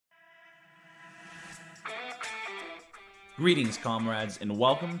Greetings, comrades, and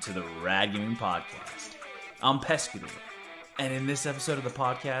welcome to the Rad Gaming Podcast. I'm Pescador, and in this episode of the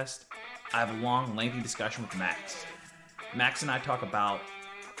podcast, I have a long, lengthy discussion with Max. Max and I talk about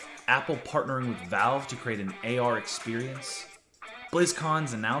Apple partnering with Valve to create an AR experience,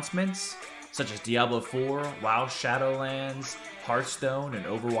 Blizzcon's announcements, such as Diablo 4, WoW Shadowlands, Hearthstone, and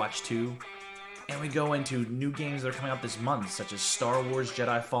Overwatch 2, and we go into new games that are coming out this month, such as Star Wars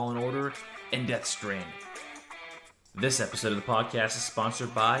Jedi Fallen Order and Death Stranding. This episode of the podcast is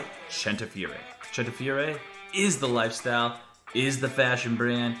sponsored by Centafiore. Centafiore is the lifestyle, is the fashion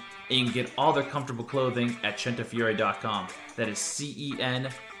brand, and you can get all their comfortable clothing at centafiore.com. That is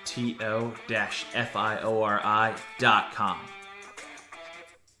CENTO-FIORI.com.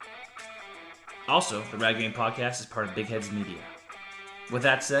 Also, the Rad Gaming Podcast is part of Big Heads Media. With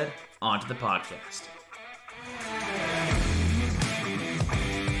that said, on to the podcast.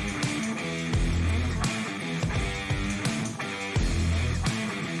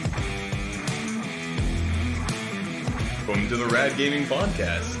 Welcome to the Rad Gaming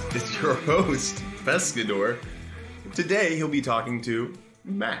Podcast. It's your host, Pescador. Today, he'll be talking to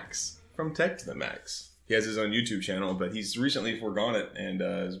Max from Tech to the Max. He has his own YouTube channel, but he's recently foregone it and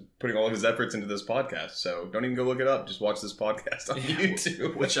is putting all of his efforts into this podcast. So don't even go look it up. Just watch this podcast on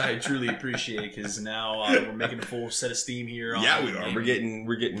YouTube. Which I truly appreciate, because now we're making a full set of steam here. Yeah, we are. We're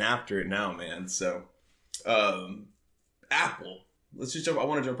getting after it now, man. So, Apple. Let's just jump. I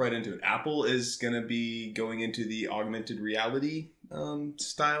want to jump right into it. Apple is going to be going into the augmented reality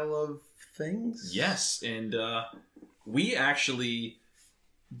style of things. Yes, and we actually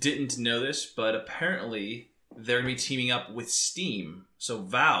didn't know this, but apparently they're going to be teaming up with Steam. So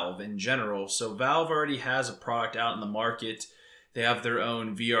Valve in general. So Valve already has a product out in the market. They have their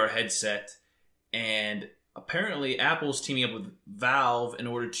own VR headset, and apparently Apple's teaming up with Valve in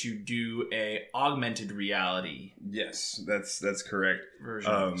order to do a augmented reality. Yes, that's correct.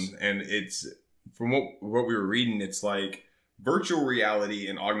 Versions. And it's from what we were reading, it's like virtual reality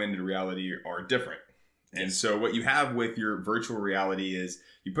and augmented reality are different. And so what you have with your virtual reality is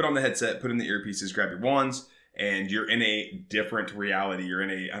you put on the headset, put in the earpieces, grab your wands, and you're in a different reality. You're in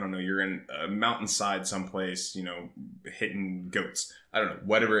you're in a mountainside someplace, hitting goats. I don't know,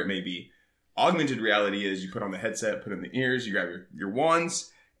 whatever it may be. Augmented reality is you put on the headset, put in the ears, you grab your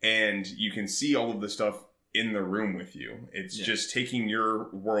wands, and you can see all of the stuff in the room with you. It's just taking your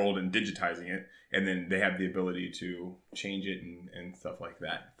world and digitizing it, and then they have the ability to change it and stuff like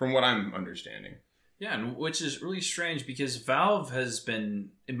that, from what I'm understanding. Yeah, and which is really strange because Valve has been,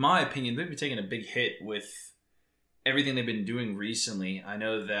 in my opinion, they've been taking a big hit with everything they've been doing recently. I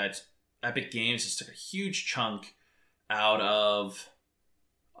know that Epic Games has took a huge chunk out of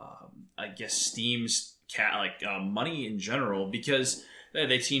I guess Steam's money in general, because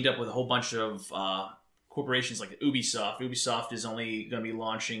they teamed up with a whole bunch of corporations like Ubisoft. Ubisoft is only going to be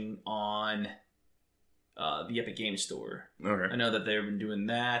launching on the Epic Games Store. Okay. I know that they've been doing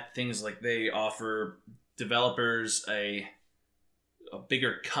that. Things like they offer developers a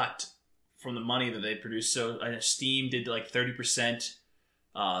bigger cut from the money that they produce. So I know Steam did like 30%.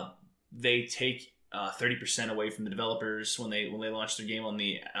 They take 30% away from the developers when they launch their game on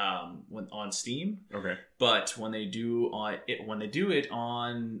the on Steam. Okay. But when they do it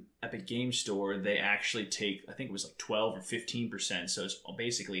on Epic Games Store, they actually take, I think it was like 12 or 15%. So it's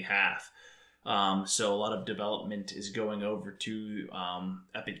basically half. So a lot of development is going over to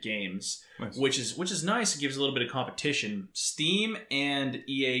Epic Games, nice. which is nice. It gives a little bit of competition. Steam and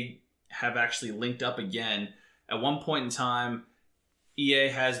EA have actually linked up again. At one point in time, EA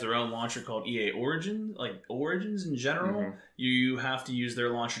has their own launcher called EA Origin, like Origins in general. Mm-hmm. You have to use their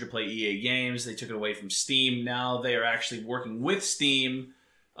launcher to play EA games. They took it away from Steam. Now they are actually working with Steam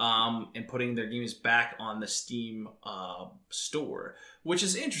and putting their games back on the Steam store, which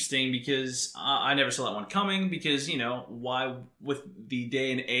is interesting because I never saw that one coming, because, why, with the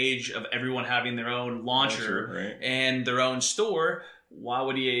day and age of everyone having their own launcher right. and their own store, why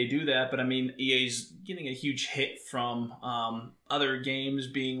would EA do that? But I mean, EA's getting a huge hit from other games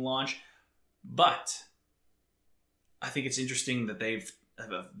being launched. But I think it's interesting that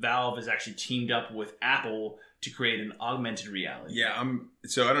Valve has actually teamed up with Apple to create an augmented reality. Yeah,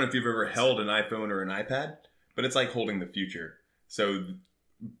 so I don't know if you've ever held an iPhone or an iPad, but it's like holding the future. So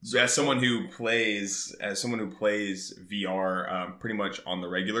as someone who plays VR pretty much on the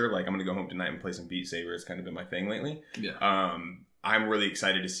regular, like I'm going to go home tonight and play some Beat Saber. It's kind of been my thing lately. Yeah. I'm really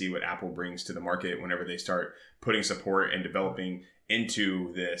excited to see what Apple brings to the market whenever they start putting support and developing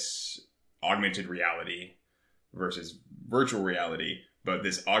into this augmented reality versus virtual reality, but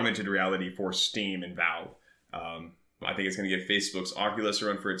this augmented reality for Steam and Valve. I think it's going to give Facebook's Oculus a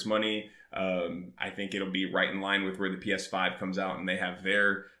run for its money. I think it'll be right in line with where the PS5 comes out, and they have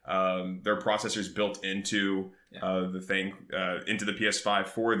their processors built into the thing, into the PS5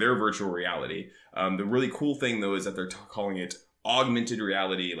 for their virtual reality. The really cool thing, though, is that they're calling it augmented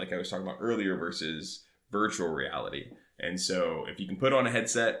reality, like I was talking about earlier, versus virtual reality. And so if you can put on a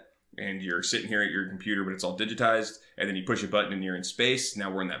headset and you're sitting here at your computer, but it's all digitized, and then you push a button and you're in space,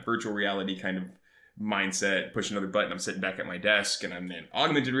 now we're in that virtual reality kind of mindset. Push another button, I'm sitting back at my desk, and I'm in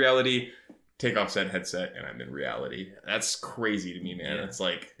augmented reality. Take off said headset, and I'm in reality. That's crazy to me, man. It's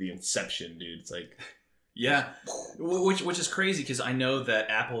like the Inception, dude. It's like... Yeah, which is crazy, because I know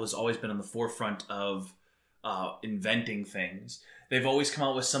that Apple has always been on the forefront of inventing things. They've always come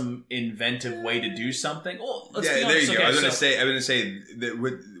out with some inventive way to do something. Oh, let's be honest. There you go. Okay, I was going to say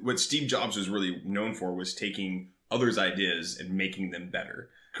that what Steve Jobs was really known for was taking others' ideas and making them better.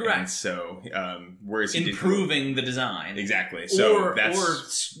 Correct. And so, whereas he improving the design, exactly. So or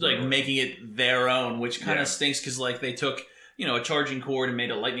like making it their own, which kind of stinks, because like they took a charging cord and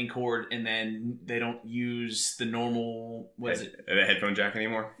made a lightning cord, and then they don't use the normal the headphone jack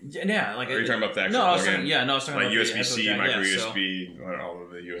anymore. Yeah, like are you talking about the actual? No, I was talking about like USB-C, micro USB, all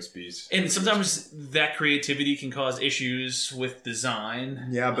of the USBs. And sometimes that creativity can cause issues with design.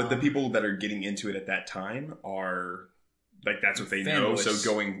 Yeah, but the people that are getting into it at that time are like, that's what they know. So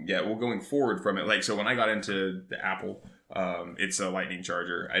going forward from it, like, so when I got into the Apple, it's a lightning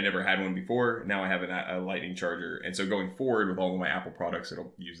charger. I never had one before. Now I have a lightning charger. And so going forward with all of my Apple products,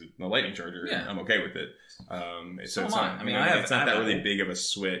 it'll use the lightning charger. Yeah. I'm okay with it. So it's not, it's not that really big of a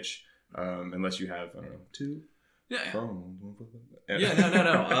switch, unless you have, I don't know, two. Yeah. Phones.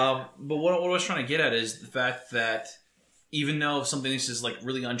 No. But what I was trying to get at is the fact that even though something this is like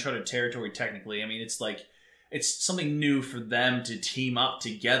really uncharted territory technically, I mean, it's like, it's something new for them to team up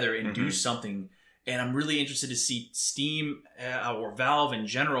together and do something. And I'm really interested to see Steam or Valve in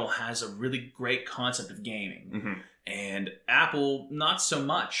general has a really great concept of gaming. And Apple, not so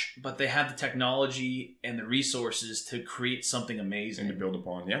much, but they have the technology and the resources to create something amazing. And to build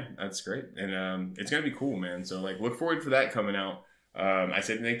upon. Yeah, that's great. And it's going to be cool, man. So like, look forward for that coming out. I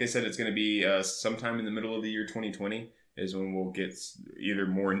think they said it's going to be sometime in the middle of the year 2020 is when we'll get either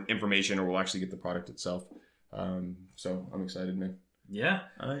more information or we'll actually get the product itself. So I'm excited, man. Yeah,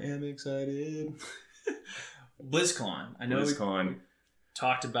 I am excited. BlizzCon. I know we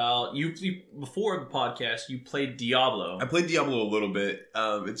talked about you before the podcast. You played Diablo. I played Diablo a little bit.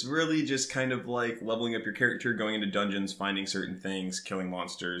 It's really just kind of like leveling up your character, going into dungeons, finding certain things, killing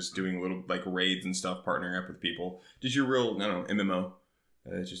monsters, doing little like raids and stuff, partnering up with people. Just your real, MMO.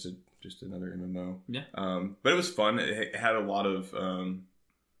 It's just another MMO. Yeah. But it was fun. It had a lot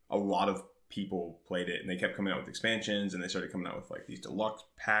of people played it, and they kept coming out with expansions, and they started coming out with like these deluxe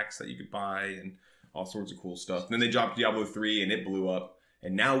packs that you could buy and all sorts of cool stuff. And then they dropped Diablo 3 and it blew up,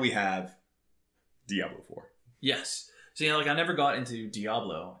 and now we have Diablo 4. Yes. So yeah, like I never got into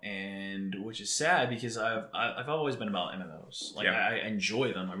Diablo, and which is sad because I've always been about MMOs. Like I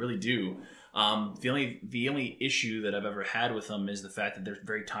enjoy them, I really do. The only issue that I've ever had with them is the fact that they're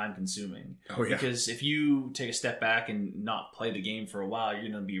very time consuming. Oh yeah. Because if you take a step back and not play the game for a while, you're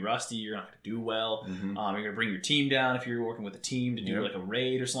going to be rusty. You're not going to do well. You're going to bring your team down if you're working with a team to do like a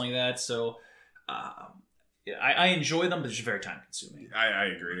raid or something like that. So I enjoy them, but it's just very time consuming. I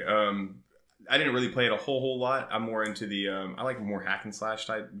agree. I didn't really play it a whole lot. I'm more into the I like more hack and slash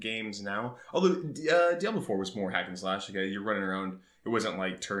type games now. Although Diablo 4 was more hack and slash. Okay, you're running around. It wasn't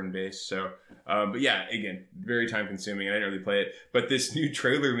like turn based. So, but yeah, again, very time consuming. And I didn't really play it. But this new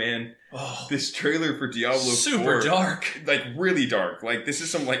trailer, man. Oh, this trailer for Diablo 4, super dark. Like really dark. Like this is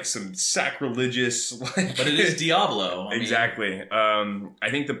some sacrilegious. Like, but it is Diablo. Exactly. I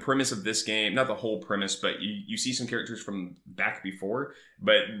think the premise of this game, not the whole premise, but you see some characters from back before.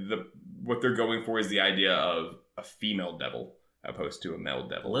 But what they're going for is the idea of a female devil opposed to a male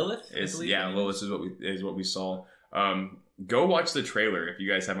devil. Lilith? Lilith is what we saw. Go watch the trailer if you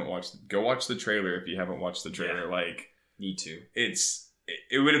guys haven't watched. Go watch the trailer if you haven't watched the trailer. Yeah. Like, need to.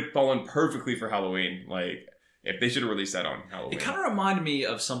 It would have fallen perfectly for Halloween. Like, if they should have released that on Halloween. It kind of reminded me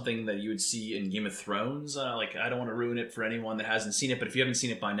of something that you would see in Game of Thrones. Like, I don't want to ruin it for anyone that hasn't seen it, but if you haven't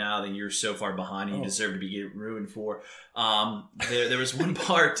seen it by now, then you're so far behind and you deserve to be ruined for. There was one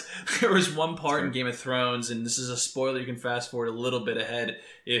part. There was one part in Game of Thrones, and this is a spoiler. You can fast forward a little bit ahead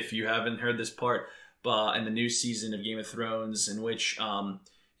if you haven't heard this part. In the new season of Game of Thrones, in which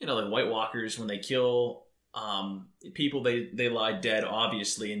the White Walkers, when they kill people, they lie dead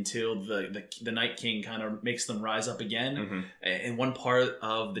obviously until the Night King kind of makes them rise up again. In one part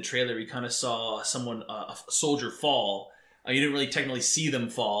of the trailer, we kind of saw a soldier fall. You didn't really technically see them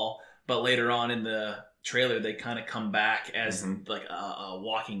fall, but later on in the trailer, they kind of come back as like a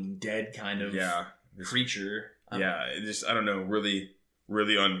Walking Dead kind of creature. It just, I don't know, really,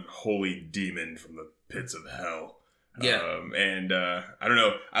 really unholy demon from the pits of hell. And I don't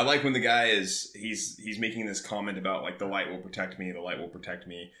know. I like when the guy he's making this comment about like the light will protect me,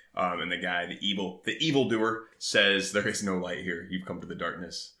 and the guy, the evildoer says there is no light here. You've come to the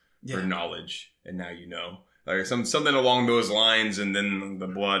darkness for knowledge, and now you know. Like something along those lines, and then the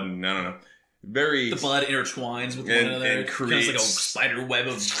blood, and I don't know. The blood intertwines with one another. And creates like a spider web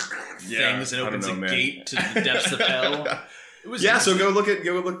of things, and opens a gate to the depths of hell. So go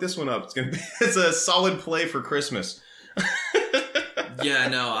look this one up. It's a solid play for Christmas. I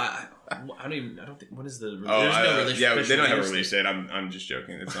don't think. What is the? There's no release. Yeah, they don't have a release date. I'm just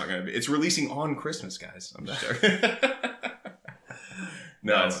joking. It's not gonna be. It's releasing on Christmas, guys. I'm just joking.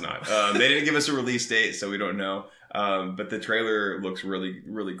 No, it's not. They didn't give us a release date, so we don't know. But the trailer looks really,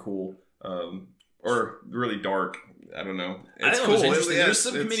 really cool. Or really dark. I don't know. It's cool. There's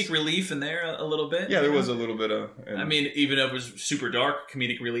some comedic relief in there a little bit. Yeah, there was a little bit of. I mean, even though it was super dark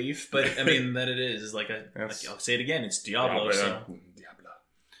comedic relief, but I mean that it is like I'll say it again. It's Diablo. Diablo.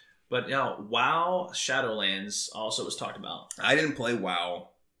 But WoW Shadowlands also was talked about. I didn't play WoW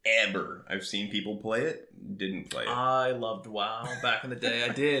ever. I've seen people play it. Didn't play it. I loved WoW back in the day.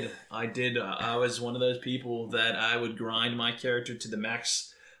 I did. I was one of those people that I would grind my character to the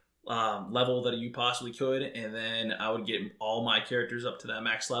max level that you possibly could, and then I would get all my characters up to that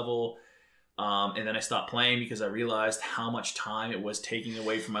max level, and then I stopped playing because I realized how much time it was taking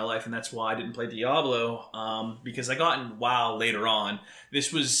away from my life, and that's why I didn't play Diablo, because I got in WoW later on.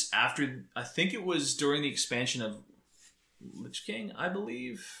 This was after, I think it was during the expansion of Lich King, I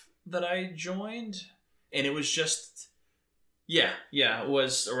believe, that I joined, and it was just it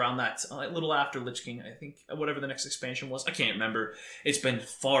was around that, a little after Lich King, I think, whatever the next expansion was. I can't remember. It's been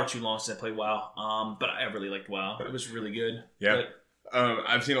far too long since I played WoW. But I really liked WoW. It was really good. Yeah.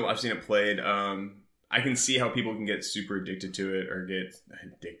 I've seen it played. I can see how people can get super addicted to it or get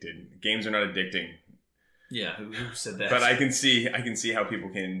addicted. Games are not addicting. Yeah, who said that? But I can see how people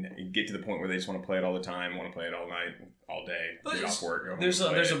can get to the point where they just want to play it all the time, want to play it all night, all day, get off work, go home. There's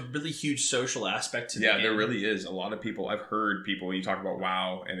a really huge social aspect to the game. Yeah, there really is. A lot of people, I've heard people, you talk about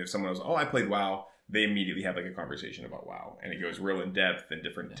WoW, and if someone goes, I played WoW, they immediately have like a conversation about WoW, and it goes real in depth and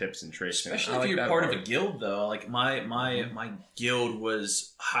different tips and tricks. Especially if you're part of a guild, though. Like my guild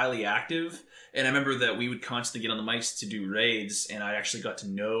was highly active, and I remember that we would constantly get on the mics to do raids, and I actually got to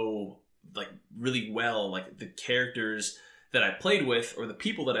know like really well like the characters that I played with, or the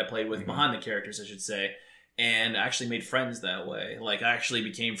people that I played with behind the characters, I should say. And I actually made friends that way. Like I actually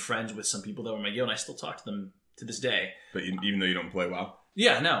became friends with some people that were in my guild, and I still talk to them to this day. But even though you don't play WoW?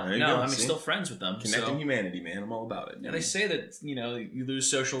 Yeah, I'm still friends with them. Connecting humanity, man. I'm all about it. Yeah, they say that, you lose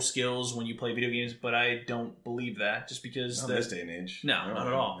social skills when you play video games, but I don't believe that, just because... Not this day and age. No, not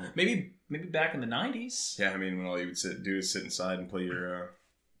at all. Maybe back in the 90s. Yeah, I mean, when all you would do is sit inside and play your,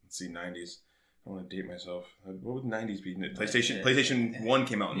 90s. I want to date myself. What would the 90s be? PlayStation 1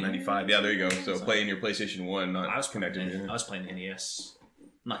 came out in 95. Yeah, there you go. So playing your PlayStation 1, not connected. I was playing NES. I'm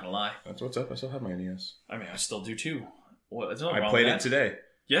not going to lie. That's what's up. I still have my NES. I mean, I still do too. I played it today.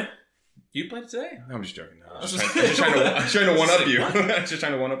 Yeah? You played it today? No, I'm just joking. I'm just trying to one-up you. I'm just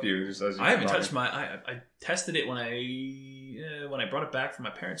trying to one-up you. I haven't touched my... I tested it when I brought it back from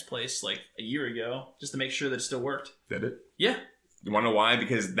my parents' place like a year ago, just to make sure that it still worked. Did it? Yeah. You want to know why?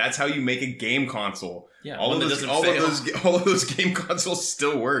 Because that's how you make a game console. Yeah, all of those game consoles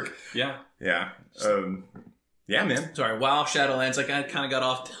still work. Yeah. Yeah. Yeah, man. Sorry, WoW Shadowlands. Like I kind of got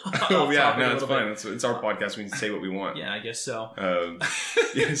off. It's fine. It's our podcast. We can say what we want. Yeah, I guess so.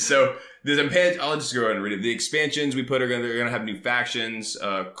 So there's I'll just go ahead and read it. The expansions we put they're gonna have new factions,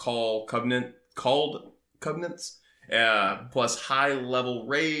 called covenants, plus high level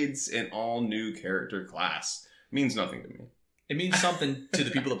raids and all new character class. Means nothing to me. It means something to the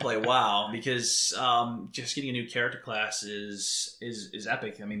people that play WoW, because just getting a new character class is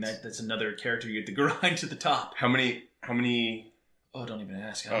epic. I mean, that's another character you have to grind to the top. How many? Oh, don't even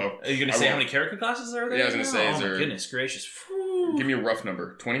ask. Are you going to say how many character classes are there? Yeah, I was going to say. Oh my goodness gracious! Give me a rough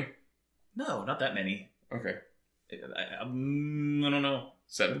number. 20? No, not that many. Okay. I don't know.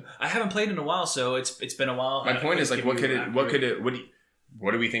 7? I haven't played in a while, so it's been a while. My point is, like,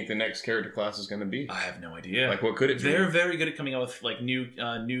 what do you think the next character class is going to be? I have no idea. Like, what could it be? They're very good at coming out with like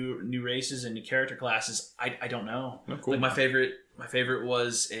new races and new character classes. I don't know. Oh, cool. Like my favorite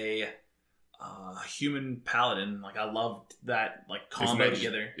was a human paladin. Like I loved that like combo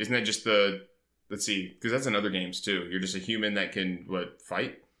together. Isn't that just let's see, because that's in other games too. You're just a human that can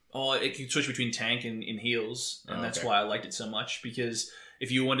fight? Oh, it can switch between tank and heals, and that's why I liked it so much, because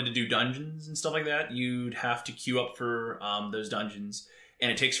if you wanted to do dungeons and stuff like that, you'd have to queue up for those dungeons, and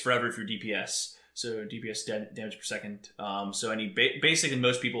it takes forever if you're DPS. So DPS damage per second. So basically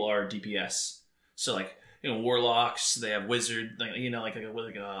most people are DPS. So like warlocks, they have wizard, like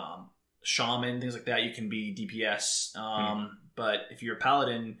a shaman, things like that. You can be DPS. But if you're a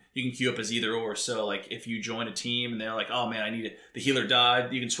paladin, you can queue up as either or. So like if you join a team and they're like, oh man, I need it. The healer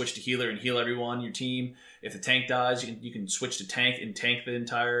died, you can switch to healer and heal everyone in your team. If the tank dies, you can switch to tank and tank the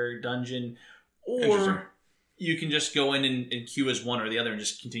entire dungeon. Or you can just go in and queue as one or the other and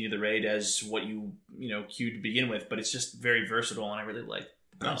just continue the raid as what you queued to begin with. But it's just very versatile, and I really like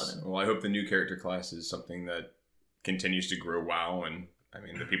paladin. Nice. Well, I hope the new character class is something that continues to grow WoW, and I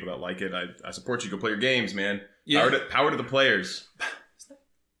mean the people that like it, I support you. Go play your games, man. Yeah. Power to the players.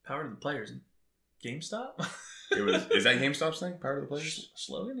 Power to the players. GameStop? Is that GameStop's thing? Power to the players?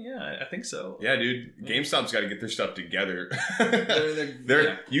 Slogan? Yeah, I think so. Yeah, dude. GameStop's got to get their stuff together.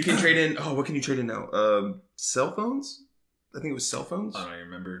 Yeah. You can trade in. Oh, what can you trade in now? Cell phones? I think it was cell phones. I don't even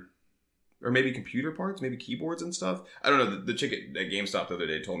remember. Or maybe computer parts, maybe keyboards and stuff. I don't know. The chick at GameStop the other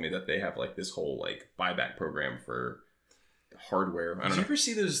day told me that they have like this whole like buyback program for hardware. Did you ever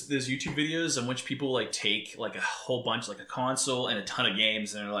see those YouTube videos in which people like take like a whole bunch, like a console and a ton of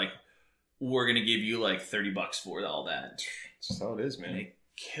games, and they're like, we're going to give you like $30 for all that. That's how it is, man. And it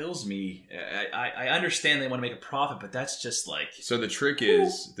kills me. I understand they want to make a profit, but that's just like... So the trick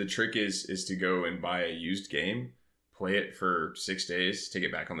is to go and buy a used game, play it for 6 days, take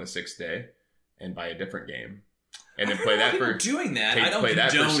it back on the 6th day, and buy a different game. And then play that for... doing that. I don't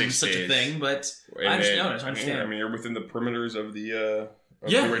condone such a thing, but I understand. I mean, you're within the perimeters of the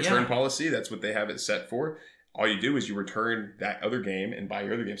return policy. That's what they have it set for. All you do is you return that other game and buy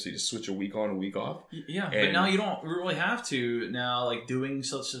your other game, so you just switch a week on, a week off. Yeah, but now you don't really have to. Now, like doing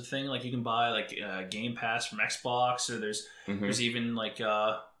such a thing, like you can buy like Game Pass from Xbox, or there's even like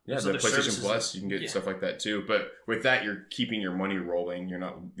the PlayStation Plus. You can get stuff like that too. But with that, you're keeping your money rolling. You're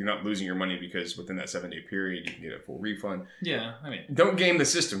not losing your money because within that 7-day period, you can get a full refund. Yeah, I mean, don't game the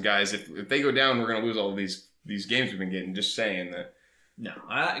system, guys. If they go down, we're gonna lose all of these games we've been getting. Just saying that. No,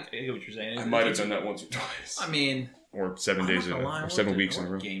 I get what you're saying. I might have done that once or twice. I mean... Or 7 days in a row. Or 7 weeks in a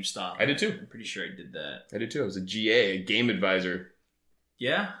row. GameStop. I did too. I'm pretty sure I did that. I did too. I was a GA, a game advisor.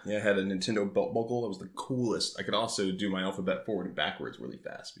 Yeah? Yeah, I had a Nintendo belt buckle. That was the coolest. I could also do my alphabet forward and backwards really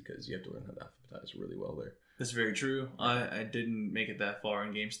fast because you have to learn how to alphabetize really well there. That's very true. I didn't make it that far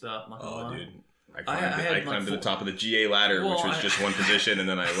in GameStop. Dude. I climbed to the top of the GA ladder, which was just one position, and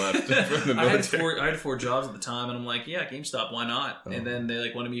then I left from the military. I had 4 jobs at the time, and I'm like, yeah, GameStop, why not? Oh. And then they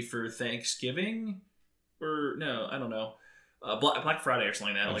like wanted me for Thanksgiving, or no, I don't know, Black Friday or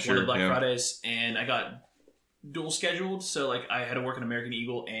something like that. One of the Black Fridays, and I got dual scheduled, so like I had to work at American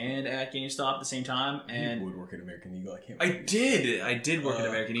Eagle and at GameStop at the same time. And you would work at American Eagle. I did work at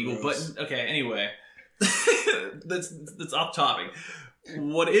American Eagle, but okay, anyway, that's off topic.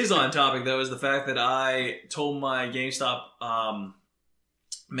 What is on topic, though, is the fact that I told my GameStop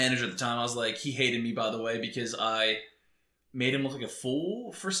manager at the time, I was like, he hated me, by the way, because I made him look like a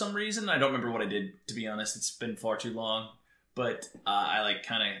fool for some reason. I don't remember what I did, to be honest. It's been far too long. But I like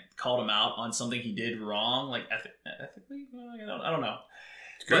kind of called him out on something he did wrong, like ethically? I don't know.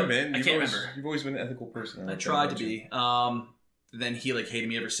 It's good, man. I can't remember. You've always been an ethical person. I tried to be. Then he like hated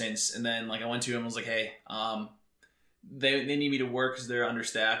me ever since. And then like I went to him and was like, hey, they need me to work because they're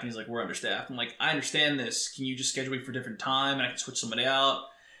understaffed. And he's like, we're understaffed. I'm like, I understand this. Can you just schedule me for a different time and I can switch somebody out?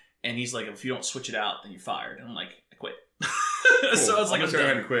 And he's like, if you don't switch it out, then you're fired. And I'm like, I quit. Cool. So I was like, I'm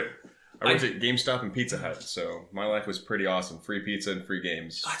going to quit. I worked at GameStop and Pizza Hut, so my life was pretty awesome. Free pizza and free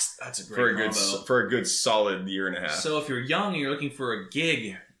games. That's a great combo. For a good solid year and a half. So if you're young and you're looking for a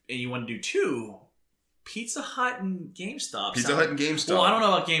gig and you want to do 2, Pizza Hut and GameStop. Pizza Hut and GameStop. Well, I don't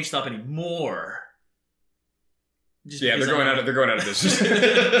know about GameStop anymore. They're going out of business.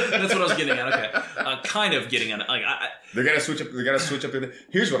 That's what I was getting at. Okay, kind of getting at. Like, they gotta switch up. They gotta switch up.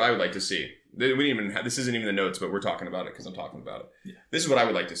 Here's what I would like to see. This isn't even the notes, but we're talking about it because I'm talking about it. Yeah. This is what I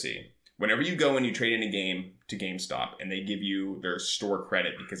would like to see. Whenever you go and you trade in a game to GameStop and they give you their store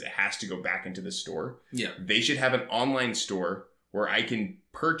credit because it has to go back into the store, they should have an online store where I can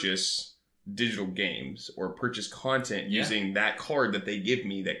purchase digital games or purchase content using that card that they give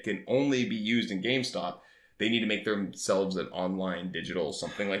me that can only be used in GameStop. They need to make themselves an online digital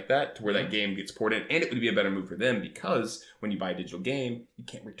something like that to where that game gets ported in. And it would be a better move for them because when you buy a digital game, you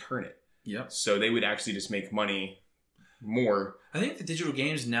can't return it. Yep. So they would actually just make money more. I think the digital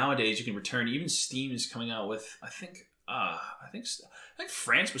games nowadays you can return. Even Steam is coming out with. I think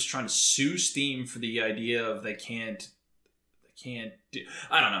France was trying to sue Steam for the idea of they can't can't do.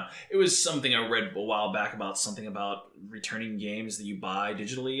 I don't know. It was something I read a while back about something about returning games that you buy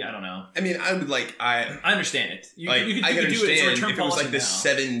digitally. I don't know. I mean, I would like I understand it. I could understand if it was like this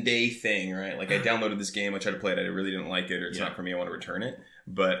now. 7-day thing, right? Like I downloaded this game, I tried to play it, I really didn't like it, or it's not for me. I want to return it.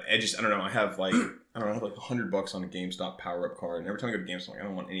 But I don't know. I have like $100 on a GameStop power up card, and every time I go to GameStop, I'm like, I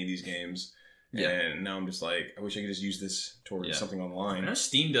don't want any of these games. Yeah. And now I'm just like, I wish I could just use this towards something online. I know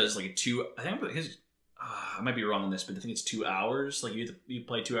Steam does like I might be wrong on this, but I think it's 2 hours. Like you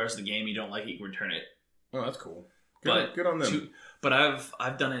play 2 hours of the game, you don't like it, you can return it. Oh, that's cool. Good on them. But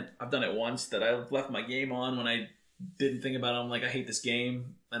I've done it once that I left my game on when I didn't think about it. I'm like, I hate this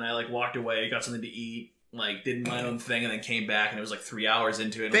game, and I like walked away, got something to eat, like did my own thing, and then came back, and it was like 3 hours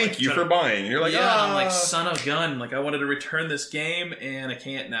into it. Thank you for buying. And you're like, I'm like, son of a gun. Like I wanted to return this game, and I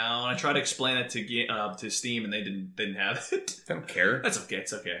can't now. And I tried to explain it to Steam, and they didn't have it. I don't care. That's okay.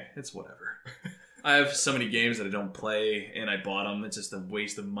 It's okay. It's whatever. I have so many games that I don't play, and I bought them. It's just a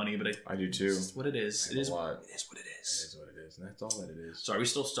waste of money, but I do too. It's just what it is. It is what it is. It is what it is, and that's all that it is. Sorry, we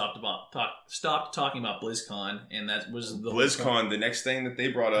still stopped talking about BlizzCon, and that was the BlizzCon. The next thing that they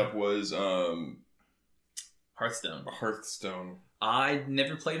brought up was Hearthstone. I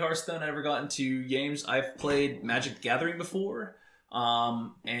never played Hearthstone. I never got into games. I've played Magic the Gathering before,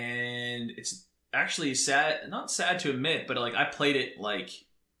 and it's actually sad. Not sad to admit, but like I played it like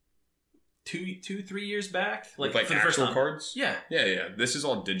 2-3 years back, like for the first time. Cards. Yeah. This is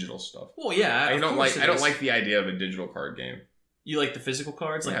all digital stuff. Well, yeah. I don't like the idea of a digital card game. You like the physical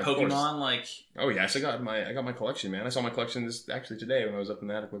cards, like Pokemon, like. Oh yes, I got my collection, man. I saw my collection actually today when I was up in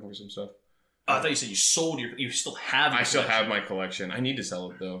the attic looking for some stuff. Oh, I thought you said you sold you still have. I still have my collection. I need to sell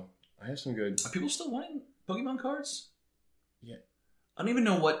it though. I have some good. Are people still wanting Pokemon cards? Yeah. I don't even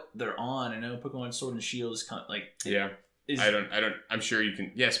know what they're on. I know Pokemon Sword and Shield is kind of like. I don't. I'm sure you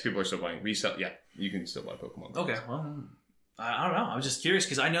can. Yes, people are still buying. Resell. Yeah, you can still buy Pokemon cards. Okay, well, I don't know. I was just curious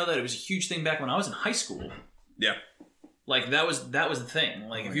because I know that it was a huge thing back when I was in high school. Yeah. Like that was the thing.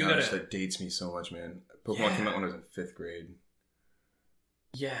 Like if you got that dates me so much, man. Pokemon came out when I was in 5th grade.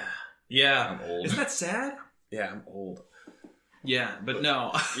 Yeah. I'm old. Isn't that sad? Yeah, I'm old. Yeah, but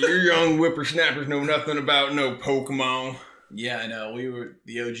no. Your young whippersnappers know nothing about no Pokemon. Yeah, I know. We were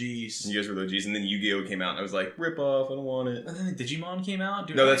the OGs. You guys were the OGs, and then Yu-Gi-Oh came out, and I was like, rip off, I don't want it. And then Digimon came out?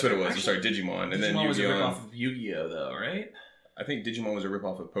 No, that's what it was. I'm sorry, Digimon. And then Digimon was a rip off of Yu-Gi-Oh, though, right? I think Digimon was a rip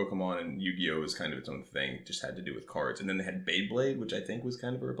off of Pokemon, and Yu-Gi-Oh was kind of its own thing. It just had to do with cards. And then they had Beyblade, which I think was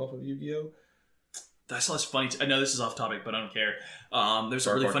kind of a rip off of Yu-Gi-Oh. I saw this funny. I know this is off topic, but I don't care. There's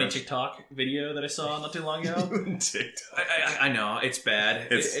a really funny TikTok video that I saw not too long ago. TikTok. I know it's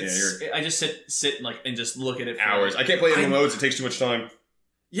bad. I just sit and just look at it for hours. I can't play any modes. It takes too much time.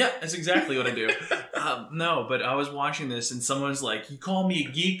 Yeah, that's exactly what I do. No, but I was watching this and someone's like, "You call me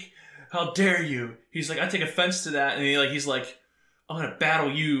a geek? How dare you?" He's like, "I take offense to that," and he's like. I'm gonna battle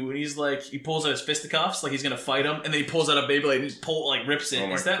you, and he's like, he pulls out his fisticuffs, like he's gonna fight him, and then he pulls out a Beyblade and he rips it. Oh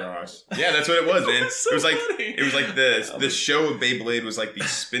my gosh! Yeah, that's what it was, man. So it was like the show of Beyblade was like these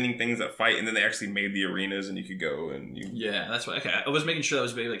spinning things that fight, and then they actually made the arenas, and you could go and you. Yeah, that's what. Okay, I was making sure that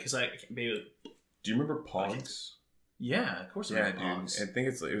was Beyblade because Beyblade. Do you remember Pogs? Yeah, of course. I remember Pogs. Dude. I think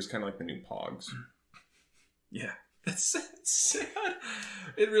it was kind of like the new Pogs. Yeah. That's sad.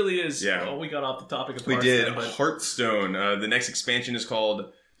 It really is. Yeah. Well, we got off the topic of Hearthstone. We did. But... Hearthstone. The next expansion is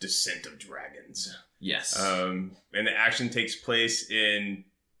called Descent of Dragons. Yes. And the action takes place in...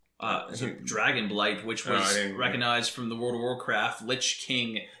 Dragonblight, which was recognized from the World of Warcraft Lich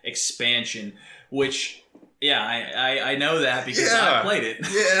King expansion, which... Yeah, I know that because I played it.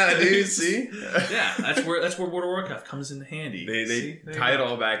 Yeah, dude, see? Yeah, that's where World of Warcraft comes in handy. They tie it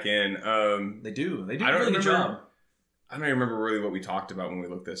all back in. They do a really good job. I don't even remember really what we talked about when we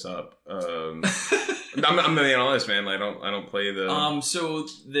looked this up. I'm being honest, man. I don't play the. So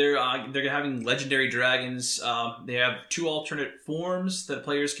they're having legendary dragons. They have 2 alternate forms that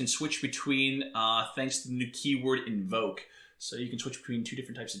players can switch between, thanks to the new keyword invoke. So you can switch between 2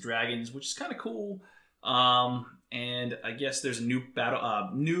 different types of dragons, which is kind of cool. And I guess there's a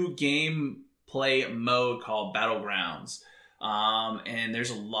new game play mode called Battlegrounds. And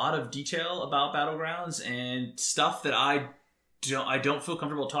there's a lot of detail about Battlegrounds and stuff that I don't feel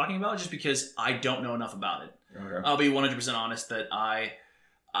comfortable talking about just because I don't know enough about it. Okay. I'll be 100% honest that I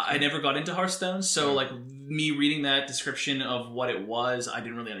never got into Hearthstone, so like me reading that description of what it was, I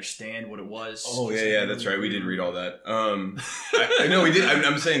didn't really understand what it was. Oh yeah, that's right. We did read all that. I know we did.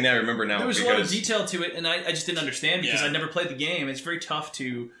 I'm saying that I remember now. There was a lot of detail to it, and I just didn't understand because I never played the game. It's very tough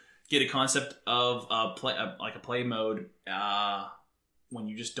to get a concept of a play mode when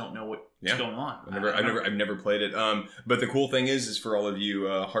you just don't know what's going on. I've never played it. But the cool thing is for all of you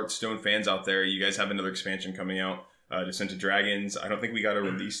Hearthstone fans out there, you guys have another expansion coming out. Descent of Dragons. I don't think we got a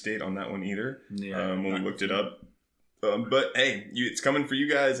release date on that one either. Yeah, when we looked it up. But hey, it's coming for you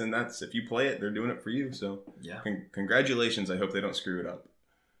guys, and that's if you play it, they're doing it for you. So yeah, congratulations. I hope they don't screw it up.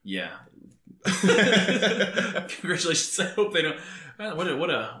 Yeah. Congratulations. I hope they don't.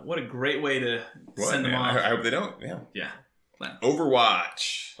 What a great way to send them off. I hope they don't. Yeah. Yeah.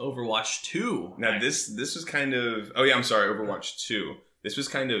 Overwatch 2. Now this was kind of. Oh yeah, I'm sorry. Overwatch 2. This was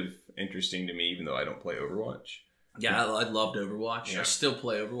kind of interesting to me, even though I don't play Overwatch. Yeah, I loved Overwatch. Yeah. I still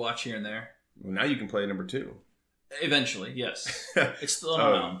play Overwatch here and there. Well, now you can play number 2. Eventually, yes. It's still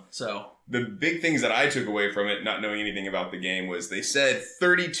on. So the big things that I took away from it, not knowing anything about the game, was they said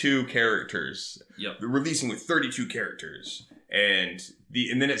 32 characters. Yep. They're releasing with 32 characters, and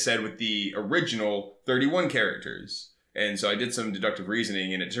then it said with the original 31 characters. And so I did some deductive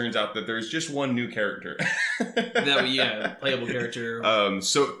reasoning, and it turns out that there's just one new character. Playable character.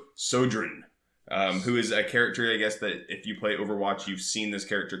 Sojourn, who is a character, I guess, that if you play Overwatch, you've seen this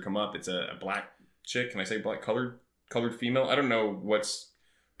character come up. It's a black chick. Can I say black colored female? I don't know what's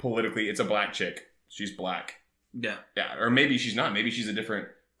politically. It's a black chick. She's black. Yeah. Yeah. Or maybe she's not. Maybe she's a different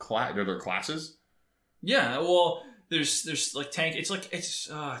class. Are there classes? Yeah. Well, there's like tank. It's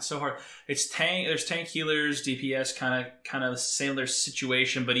so hard. It's tank. There's tank, healers, DPS, kind of similar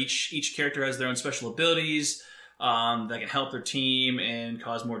situation, but each character has their own special abilities that can help their team and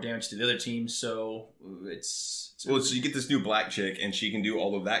cause more damage to the other team. So so you get this new black chick, and she can do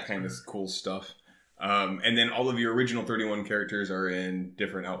all of that kind of cool stuff. And then all of your original 31 characters are in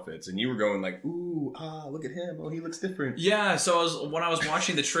different outfits, and you were going like, "Ooh, look at him! Oh, he looks different." Yeah. So when I was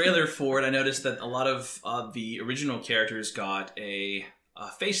watching the trailer for it, I noticed that a lot of the original characters got a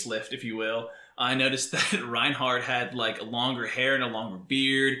facelift, if you will. I noticed that Reinhardt had like longer hair and a longer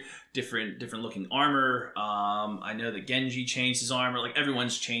beard, different looking armor. I know that Genji changed his armor. Like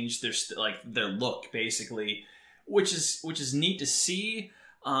everyone's changed their look basically, which is neat to see.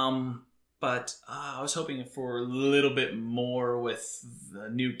 But I was hoping for a little bit more with the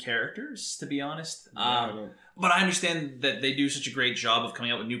new characters, to be honest. But I understand that they do such a great job of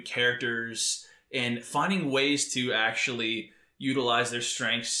coming out with new characters and finding ways to actually utilize their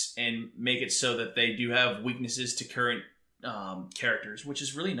strengths and make it so that they do have weaknesses to current characters, which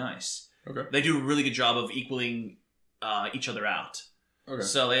is really nice. Okay. They do a really good job of equaling each other out. Okay.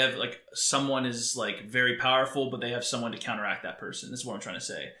 So they have like someone is like very powerful, but they have someone to counteract that person. This is what I'm trying to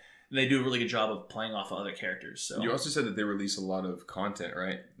say. They do a really good job of playing off of other characters. So you also said that they release a lot of content,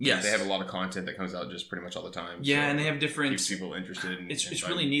 right? Yes. They have a lot of content that comes out just pretty much all the time. Yeah, so and they have different... keeps people interested. It's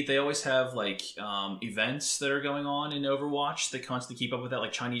really neat. They always have like events that are going on in Overwatch. They constantly keep up with that,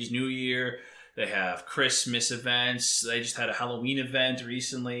 like Chinese New Year. They have Christmas events. They just had a Halloween event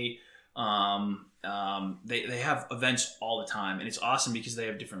recently. They have events all the time, and it's awesome because they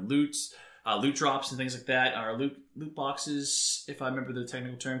have different loot drops and things like that. Or loot boxes, if I remember the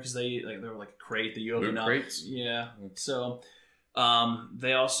technical term, because they're like a crate that you open up. Crates? Yeah. So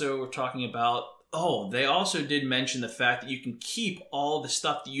they also were talking about. Oh, they also did mention the fact that you can keep all the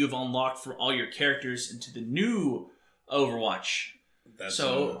stuff that you've unlocked for all your characters into the new Overwatch.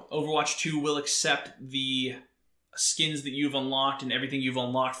 Overwatch 2 will accept the skins that you've unlocked and everything you've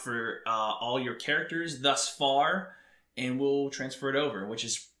unlocked for all your characters thus far, and we'll transfer it over, which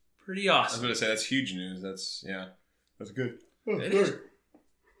is pretty awesome. I was going to say, that's huge news. That's good. Oh, it is.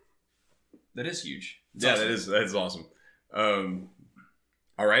 That is huge. It's awesome. That is awesome.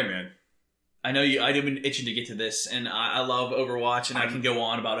 All right, man. I know I've been itching to get to this, and I love Overwatch, and I can go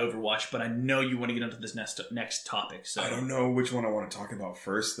on about Overwatch, but I know you want to get into this next topic. So I don't know which one I want to talk about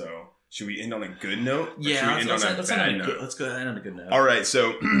first, though. Should we end on a good note? Yeah, let's end on a good note. All right,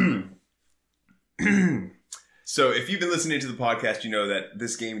 so so if you've been listening to the podcast, you know that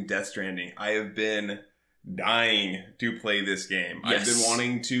this game, Death Stranding, I have been dying to play this game. Yes. I've been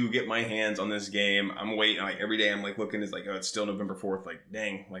wanting to get my hands on this game. I'm waiting. Like every day I'm like looking, it's like, oh, it's still November 4th. Like,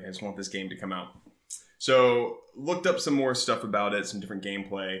 dang, like I just want this game to come out. So looked up some more stuff about it, some different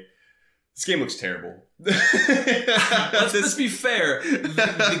gameplay. This game looks terrible. Let's be fair.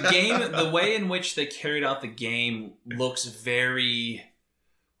 The game, the way in which they carried out the game looks very...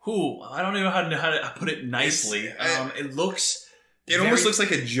 I don't know how to put it nicely. It looks... It almost looks like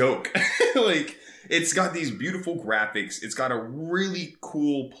a joke. Like... It's got these beautiful graphics. It's got a really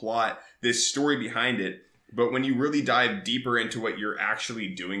cool plot, this story behind it. But when you really dive deeper into what you're actually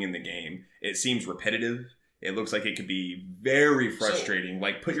doing in the game, it seems repetitive. It looks like it could be very frustrating.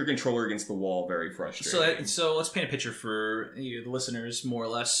 Like, put your controller against the wall, very frustrating. So let's paint a picture for the listeners, more or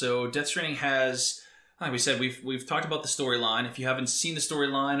less. So Death Stranding has... Like we said, we've talked about the storyline. If you haven't seen the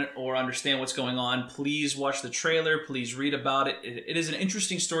storyline or understand what's going on, please watch the trailer. Please read about it. It is an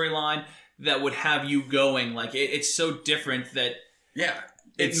interesting storyline that would have you going. Like, it's so different that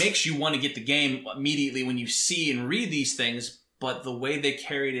it makes you want to get the game immediately when you see and read these things. But the way they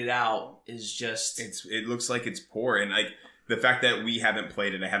carried it out is just... It looks like it's poor. And like the fact that we haven't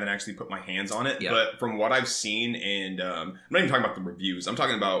played it, I haven't actually put my hands on it. Yeah. But from what I've seen, and I'm not even talking about the reviews. I'm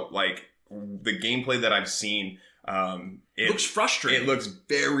talking about like the gameplay that I've seen. It looks frustrating. It looks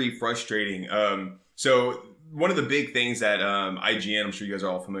very frustrating. So one of the big things that IGN, I'm sure you guys are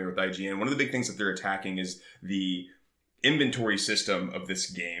all familiar with IGN, one of the big things that they're attacking is the inventory system of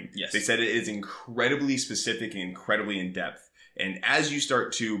this game. Yes. They said it is incredibly specific and incredibly in-depth. And as you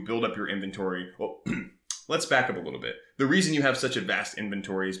start to build up your inventory, well, let's back up a little bit. The reason you have such a vast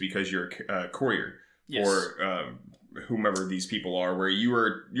inventory is because you're a courier or whomever these people are, where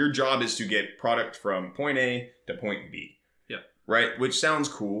your job is to get product from point A to point B. Yeah. Right? Which sounds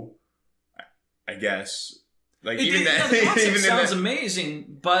cool, I guess. Like the concept sounds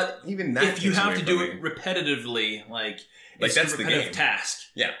amazing, but even that if you have to do it repetitively, it's that's a the repetitive game. Task.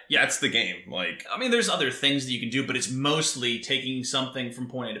 Yeah, that's the game. Like, I mean, there's other things that you can do, but it's mostly taking something from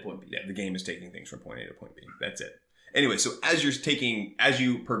point A to point B. Yeah, the game is taking things from point A to point B. That's it. Anyway, so as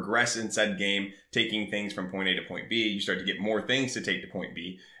you progress inside the game, taking things from point A to point B, you start to get more things to take to point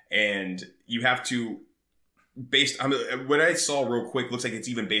B, and you have to, what I saw real quick, looks like it's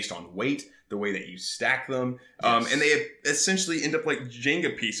even based on weight, the way that you stack them, and they essentially end up like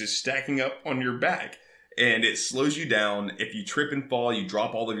Jenga pieces stacking up on your back. And it slows you down. If you trip and fall, you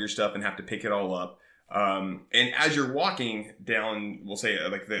drop all of your stuff and have to pick it all up. And as you're walking down, we'll say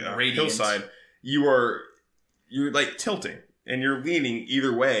like the hillside, you're like tilting and you're leaning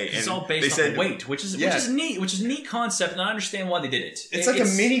either way. It's all based on weight, which is neat. Which is a neat concept, and I understand why they did it. It's like a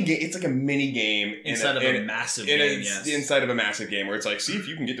mini game. It's like a mini game inside of a massive game. Inside of a massive game where it's like, see if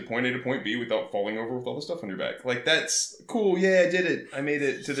you can get to point A to point B without falling over with all the stuff on your back. Like, that's cool. Yeah, I did it. I made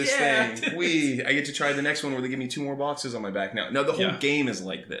it to this thing. I get to try the next one where they give me 2 more boxes on my back now. No, the whole game is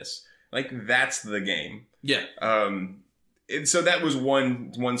like this. Like, that's the game. Yeah. And so that was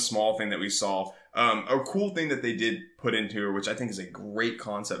one small thing that we saw. A cool thing that they did put into it, which I think is a great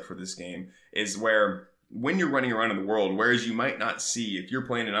concept for this game, is where when you're running around in the world, whereas you might not see, if you're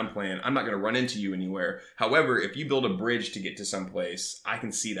playing and I'm playing, I'm not going to run into you anywhere. However, if you build a bridge to get to someplace, I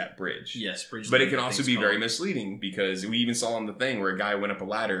can see that bridge. Yes, bridge. But it can also be very misleading, because we even saw on the thing where a guy went up a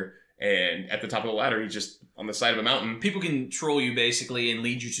ladder, and at the top of the ladder, he's just on the side of a mountain. People can troll you, basically, and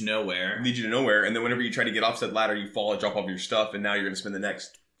lead you to nowhere. And then whenever you try to get off that ladder, you fall and drop all of your stuff, and now you're going to spend the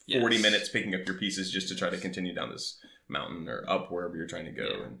next 40 minutes picking up your pieces just to try to continue down this mountain or up wherever you're trying to go.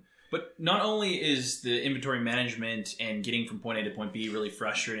 Yeah. But not only is the inventory management and getting from point A to point B really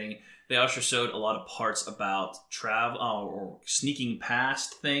frustrating, they also showed a lot of parts about travel or sneaking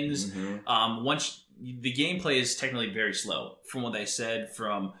past things. Mm-hmm. Once the gameplay is technically very slow, from what they said.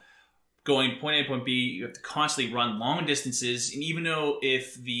 From going point A to point B, you have to constantly run long distances, and even though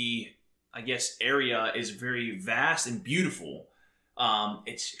if the area is very vast and beautiful,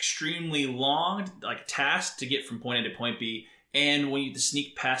 it's extremely long, like task to get from point A to point B. And when you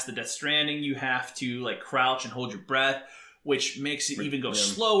sneak past the Death Stranding, you have to like crouch and hold your breath, which makes it even go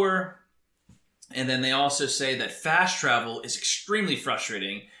slower. And then they also say that fast travel is extremely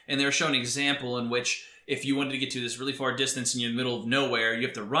frustrating. And they're showing an example in which if you wanted to get to this really far distance and you're in the middle of nowhere, you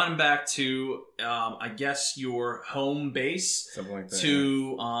have to run back to, your home base. Something like that,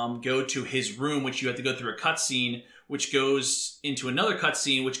 to go to his room, which you have to go through a cutscene, which goes into another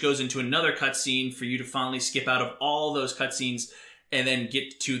cutscene, which goes into another cutscene for you to finally skip out of all those cutscenes and then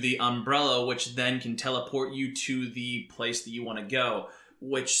get to the umbrella, which then can teleport you to the place that you want to go,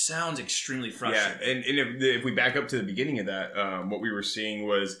 which sounds extremely frustrating. Yeah, and if we back up to the beginning of that, what we were seeing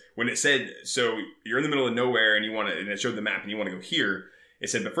was when it said, so you're in the middle of nowhere and and it showed the map and you want to go here, it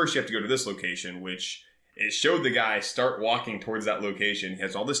said, but first you have to go to this location, which it showed the guy start walking towards that location. He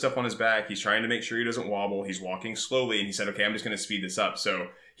has all this stuff on his back. He's trying to make sure he doesn't wobble. He's walking slowly, and he said, okay, I'm just going to speed this up. So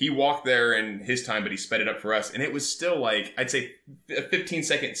he walked there in his time, but he sped it up for us. And it was still like, I'd say 15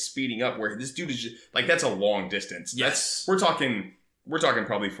 seconds speeding up, where this dude is just, like, that's a long distance. Yes. We're talking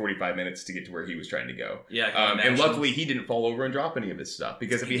probably 45 minutes to get to where he was trying to go. Yeah. And luckily he didn't fall over and drop any of his stuff,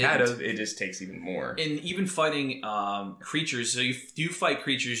 because if he had, it just takes even more. And even fighting creatures, so you do fight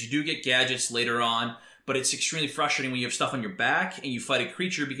creatures, you do get gadgets later on, but it's extremely frustrating when you have stuff on your back and you fight a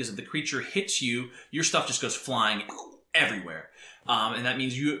creature, because if the creature hits you, your stuff just goes flying everywhere. And that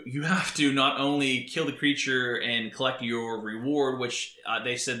means you have to not only kill the creature and collect your reward, which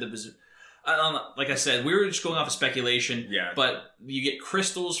they said that was... like I said, we were just going off of speculation. Yeah. But you get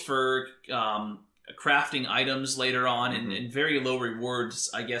crystals for crafting items later on, and very low rewards,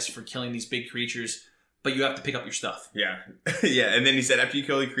 I guess, for killing these big creatures. but you have to pick up your stuff. Yeah. Yeah. And then he said after you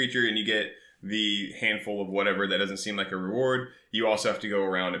kill the creature and you get the handful of whatever that doesn't seem like a reward, you also have to go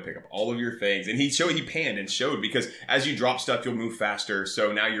around and pick up all of your things. And he panned and showed, because as you drop stuff, you'll move faster.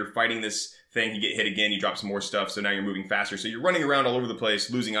 So now you're fighting this thing, you get hit again, you drop some more stuff, so now you're moving faster. So you're running around all over the place,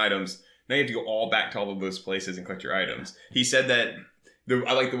 losing items. Now you have to go all back to all of those places and collect your items. He said that,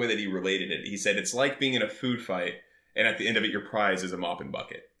 I like the way that he related it. He said it's like being in a food fight, and at the end of it, your prize is a mop and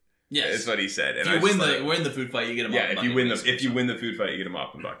bucket. Yes, that's what he said. And if you win the food fight, you get a mop and bucket. Yeah, if you win the food fight, you get a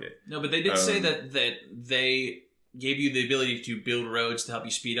mop and bucket. No, but they did say that they gave you the ability to build roads to help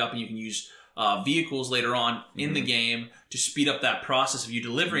you speed up, and you can use vehicles later on in the game to speed up that process of you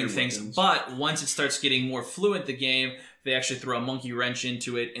delivering things. But once it starts getting more fluent, the game, they actually throw a monkey wrench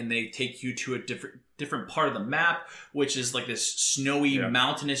into it, and they take you to a different part of the map, which is like this snowy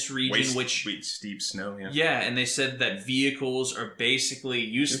mountainous region, which steep snow. Yeah, and they said that vehicles are basically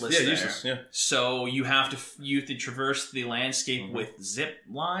useless. Yeah, useless. Yeah. So you have to traverse the landscape with zip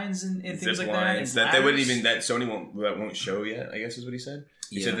lines and things like that. That they wouldn't even, that Sony won't show yet, I guess is what he said.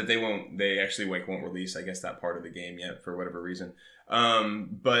 He said that they actually won't release, I guess, that part of the game yet for whatever reason.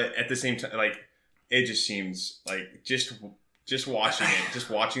 But at the same time, like, it just seems like just watching it, just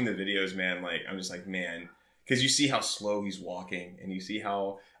watching the videos, man, like, I'm just like, man, because you see how slow he's walking, and you see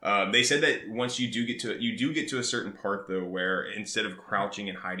how they said that once you do get to a certain part, though, where instead of crouching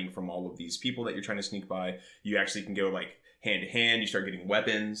and hiding from all of these people that you're trying to sneak by, you actually can go like hand to hand. You start getting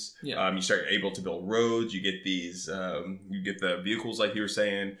weapons. Yeah. You start able to build roads. You get these. You get the vehicles, like you were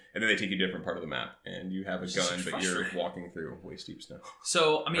saying, and then they take you to a different part of the map, and you have a gun, but you're walking through way steep snow.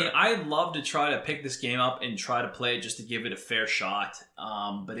 So, I mean, I'd love to try to pick this game up and try to play it just to give it a fair shot.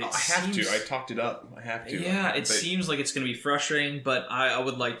 But I have to. I talked it up. I have to. Yeah, it seems like it's going to be frustrating, but I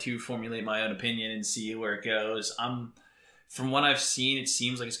would like to formulate my own opinion and see where it goes. From what I've seen, it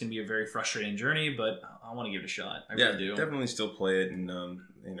seems like it's going to be a very frustrating journey, but I want to give it a shot. I really do. Definitely still play it, and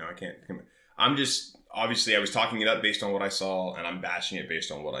I can't. I'm just obviously I was talking it up based on what I saw, and I'm bashing it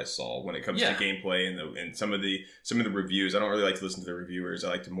based on what I saw when it comes to gameplay and some of the reviews. I don't really like to listen to the reviewers. I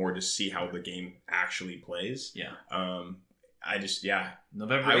like to more just see how the game actually plays. Yeah.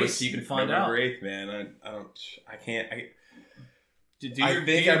 November 8th, you can find out. November 8th, man. I can't. Do your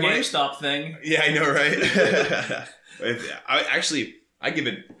GameStop thing. Yeah, I know, right? I give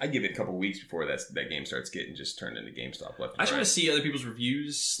it a couple weeks before that game starts getting just turned into GameStop left. I just want to see other people's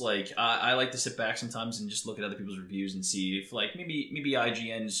reviews. Like I like to sit back sometimes and just look at other people's reviews and see if like maybe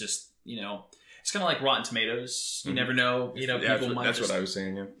IGN is just it's kind of like Rotten Tomatoes. You never know. People might. That's what I was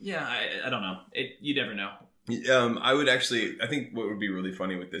saying. Yeah, I don't know. You never know. I think what would be really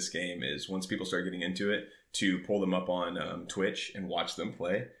funny with this game is once people start getting into it, to pull them up on Twitch and watch them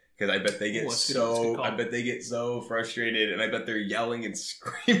play. Because I bet they get so frustrated, and I bet they're yelling and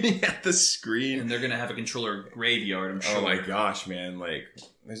screaming at the screen. And they're gonna have a controller graveyard, I'm sure. Oh my gosh, man! Like,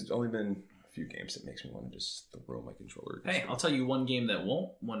 there's only been a few games that makes me want to just throw my controller. Hey, I'll tell you one game that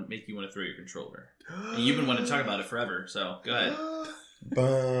won't make you want to throw your controller. And you've been wanting to talk about it forever, so go ahead.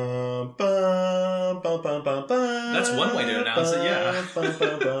 That's one way to announce it, yeah.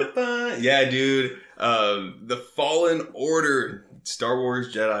 Yeah, dude. The Fallen Order. Star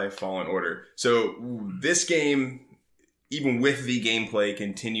Wars Jedi Fallen Order. So this game, even with the gameplay,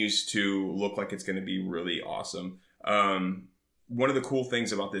 continues to look like it's going to be really awesome. One of the cool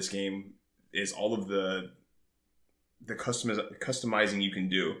things about this game is all of the customizing you can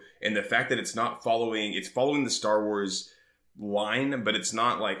do, and the fact that it's following the Star Wars line, but it's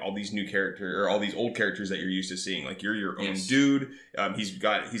not like all these new characters or all these old characters that you're used to seeing. Like, you're your own dude. He's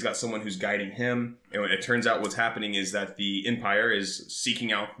got someone who's guiding him, and it turns out what's happening is that the Empire is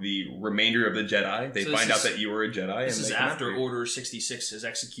seeking out the remainder of the Jedi. They find out that you were a Jedi. This is after Order 66 is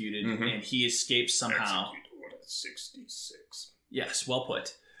executed, and he escapes somehow. Order 66. Yes, well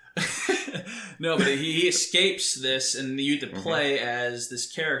put. No, but he escapes this, and you have to play as this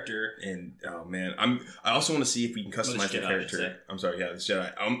character. And oh man, I also want to see if we can customize the character. I'm sorry, this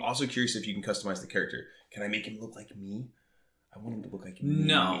Jedi. I'm also curious if you can customize the character. Can I make him look like me? I want him to look like me.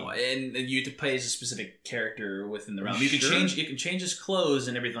 No, and you have to play as a specific character within the realm. You can change his clothes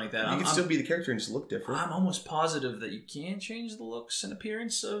and everything like that. You can still be the character and just look different. I'm almost positive that you can change the looks and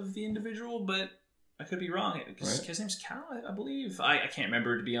appearance of the individual, but I could be wrong. His name's Cal, I believe. I can't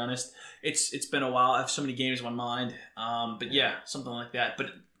remember, to be honest. It's been a while. I have so many games in my mind. But yeah, something like that. But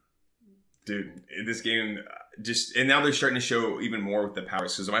dude, this game and now they're starting to show even more with the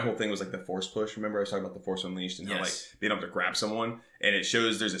powers. Because my whole thing was like the Force push. Remember I was talking about the Force Unleashed and how like they don't have to grab someone. And it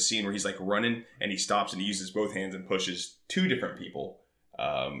shows there's a scene where he's like running and he stops and he uses both hands and pushes two different people.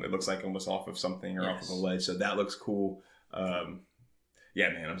 It looks like almost off of something or off of a ledge. So that looks cool. Yeah,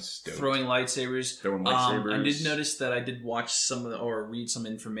 man, I'm stoked. Throwing lightsabers. Throwing lightsabers. I did notice that I did watch or read some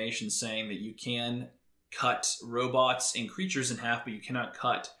information saying that you can cut robots and creatures in half, but you cannot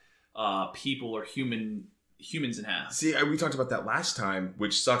cut people or humans in half. See, we talked about that last time,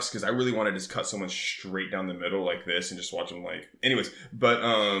 which sucks because I really wanted to just cut someone straight down the middle like this and just watch them like. Anyways, but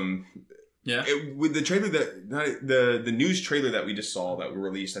yeah, with the trailer the news trailer that we just saw that we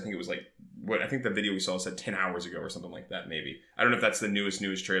released, I think it was like I think the video we saw said 10 hours ago or something like that. Maybe I don't know if that's the newest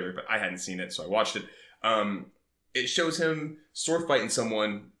news trailer, but I hadn't seen it, so I watched it. It shows him sword fighting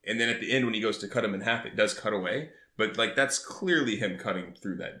someone, and then at the end when he goes to cut him in half, it does cut away. But like that's clearly him cutting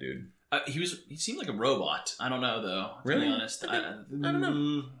through that dude. He seemed like a robot. I don't know though. Really? To be honest, I don't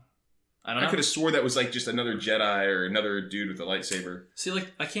know. I could have swore that was like just another Jedi or another dude with a lightsaber. See,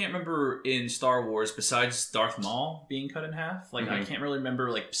 like I can't remember in Star Wars besides Darth Maul being cut in half. Like I can't really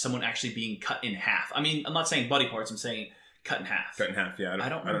remember like someone actually being cut in half. I mean, I'm not saying body parts. I'm saying cut in half. Cut in half. Yeah. I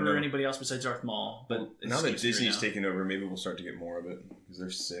don't remember anybody else besides Darth Maul. But now that Disney's taking over, maybe we'll start to get more of it because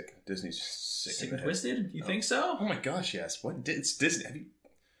they're sick. Disney's sick. Sick and twisted. You think so? Oh my gosh, yes. What? It's Disney.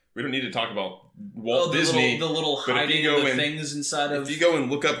 We don't need to talk about Walt Disney. The little hiding the things inside of... If you go and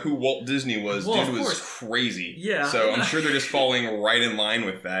look up who Walt Disney was, dude was crazy. Yeah. So I'm sure they're just falling right in line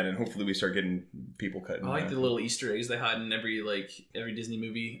with that, and hopefully we start getting people cut in I like the little Easter eggs they hide in every Disney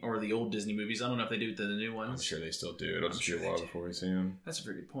movie, or the old Disney movies. I don't know if they do it to the new ones. I'm sure they still do. It'll just be a while before we see them. That's a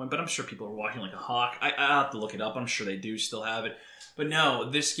very good point, but I'm sure people are watching like a hawk. I'll have to look it up. I'm sure they do still have it. But no,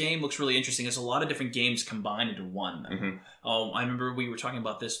 this game looks really interesting. It's a lot of different games combined into one. I remember we were talking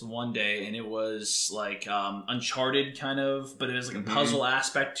about this one day, and it was like Uncharted kind of, but it was like a puzzle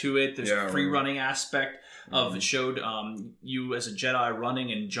aspect to it. There's a free running aspect of it. Showed you as a Jedi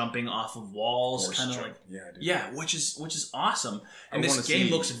running and jumping off of walls, kind of like which is awesome. And this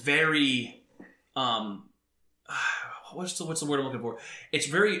game looks very what's the word I'm looking for? It's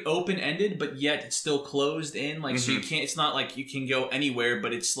very open-ended, but yet it's still closed in. Like, so you can't, it's not like you can go anywhere,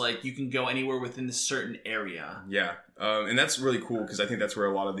 but it's like you can go anywhere within a certain area. Yeah. And that's really cool because I think that's where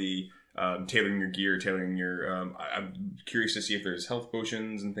a lot of the tailoring your gear, tailoring your, I'm curious to see if there's health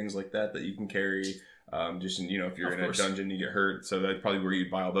potions and things like that you can carry. Just, if you're in a dungeon, you get hurt. So that's probably where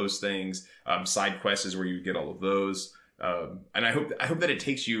you'd buy all those things. Side quests is where you get all of those. And I hope that it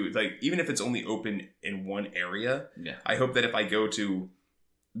takes you, like, even if it's only open in one area, I hope that if I go to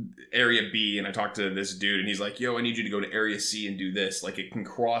area B and I talk to this dude and he's like, yo, I need you to go to area C and do this, like it can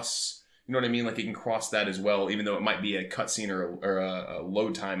cross, you know what I mean? Like it can cross that as well, even though it might be a cutscene or a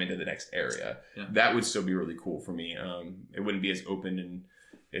load time into the next area. That would still be really cool for me. It wouldn't be as open and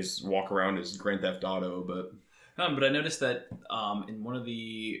as walk around as Grand Theft Auto, but I noticed that in one of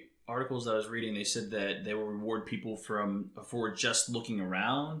the articles that I was reading, they said that they will reward people for just looking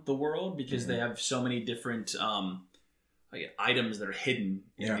around the world because they have so many different items that are hidden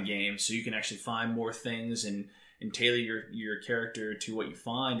in the game, so you can actually find more things and tailor your character to what you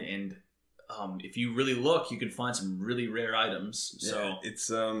find. And if you really look, you can find some really rare items. So it's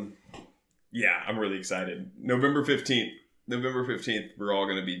I'm really excited. November 15th, we're all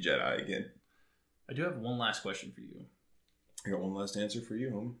gonna be Jedi again. I do have one last question for you. I got one last answer for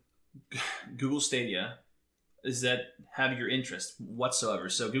you, homie. Google Stadia, does that have your interest whatsoever?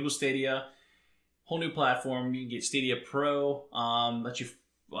 So Google Stadia, whole new platform. You can get Stadia Pro. Let you.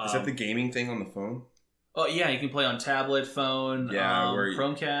 Is that the gaming thing on the phone? Oh yeah, you can play on tablet, phone,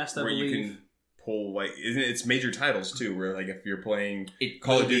 Chromecast. I believe you can pull it's major titles too. Where like if you're playing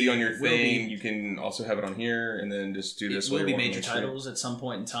Call of Duty on your thing, you can also have it on here, and then just do this. It will be major titles at some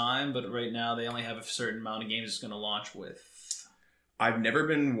point in time, but right now they only have a certain amount of games it's going to launch with. I've never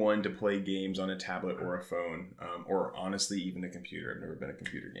been one to play games on a tablet or a phone, or honestly, even a computer. I've never been a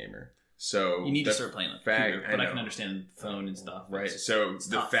computer gamer. So you need to start playing on a computer, but I can understand phone and stuff. Right. So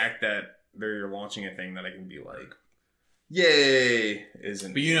the fact that they're launching a thing that I can be like, yay,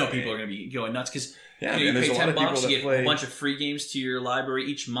 isn't. But people are going to be going nuts because you pay $10, you get a bunch of free games to your library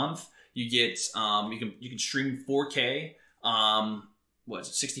each month. You get you can stream 4K.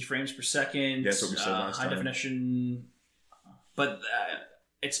 60 frames per second? That's what we said last time. High definition. But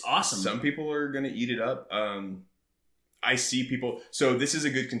it's awesome. Some people are going to eat it up. I see people. So this is a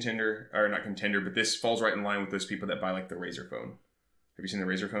good contender, or not contender, but this falls right in line with those people that buy like the Razer phone. Have you seen the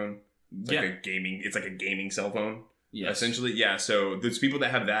Razer phone? It's like a gaming cell phone. Yes. Essentially, yeah. So there's people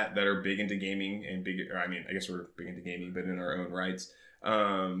that have that are big into gaming and I guess we're big into gaming, but in our own rights.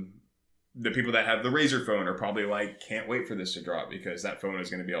 The people that have the Razer phone are probably like, can't wait for this to drop because that phone is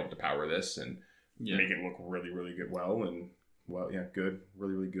going to be able to power this and make it look really, really good. Good.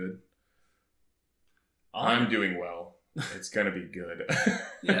 Really, really good. I'm doing well. It's going to be good.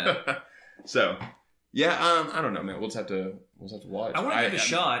 Yeah. So, Yeah, I don't know, man. We'll just have to watch. I want to give it a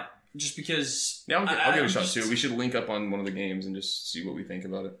shot, just because. Yeah, I'll give it a shot too. We should link up on one of the games and just see what we think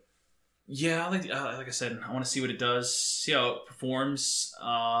about it. Yeah, like I said, I want to see what it does, see how it performs.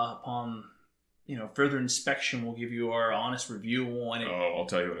 Upon further inspection, we'll give you our honest review on it. Oh, I'll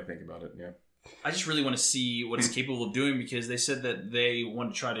tell you what I think about it. Yeah. I just really want to see what it's capable of doing, because they said that they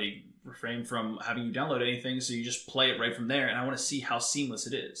want to try to refrain from having you download anything, so you just play it right from there, and I want to see how seamless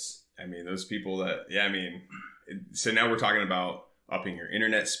it is. I mean, those people that... Yeah, I mean... So now we're talking about upping your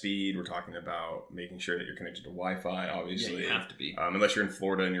internet speed. We're talking about making sure that you're connected to Wi-Fi, obviously. Yeah, you have to be. Unless you're in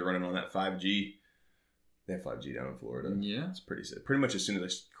Florida and you're running on that 5G. They have 5G down in Florida. Yeah. It's pretty sick. Pretty much as soon as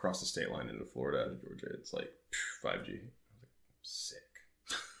I cross the state line into Florida out of Georgia, it's like 5G. Sick.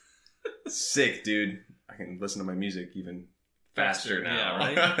 Sick, dude. I can listen to my music even faster now. Yeah,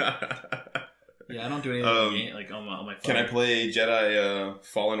 right? Yeah, I don't do anything like on my phone. Can I play Jedi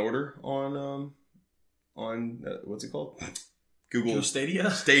Fallen Order on what's it called? Google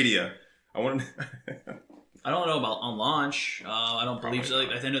Stadia? Stadia. I want I don't know about on launch. I don't believe so.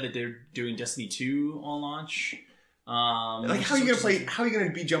 I know that they're doing Destiny 2 on launch. How are you gonna play? How are you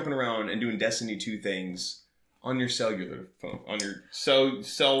gonna be jumping around and doing Destiny 2 things on your cellular phone, on your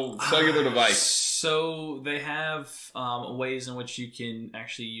cellular device? So they have ways in which you can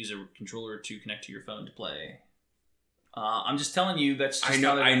actually use a controller to connect to your phone to play. I'm just telling you that's. Just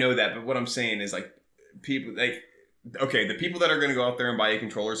I know that, but what I'm saying is people the people that are going to go out there and buy a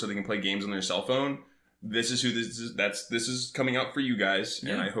controller so they can play games on their cell phone. This is who this is. This is coming out for you guys,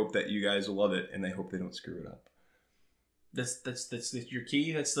 and I hope that you guys will love it, and I hope they don't screw it up. That's your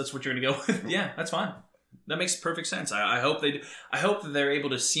key. That's what you're going to go with. Yeah, that's fine. That makes perfect sense. I hope they do. I hope that they're able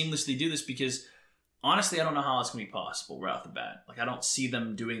to seamlessly do this, because honestly, I don't know how it's going to be possible right off the bat. I don't see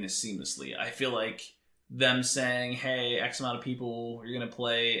them doing this seamlessly. I feel like them saying, "Hey, X amount of people, you're going to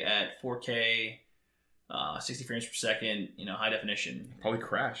play at 4K, 60 frames per second, high definition." Probably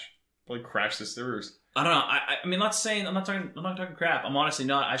crash the servers. I don't know. I mean, I'm not talking crap. I'm honestly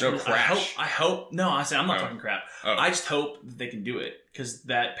not. Crash. I hope. No, I say I'm not talking crap. Oh. I just hope that they can do it, because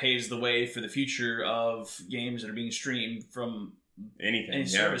that paves the way for the future of games that are being streamed from any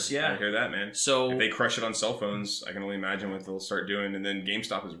service. Yeah, I hear that, man. So if they crush it on cell phones, I can only imagine what they'll start doing, and then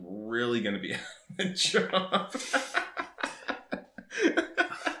GameStop is really going to be a job.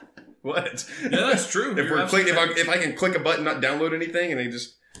 What? No, that's true. If I can click a button, not download anything,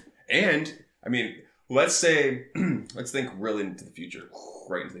 and I mean, let's think really into the future,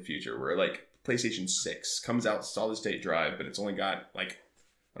 right into the future, where PlayStation 6 comes out solid state drive, but it's only got I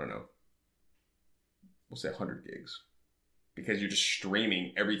don't know, we'll say 100 gigs, because you're just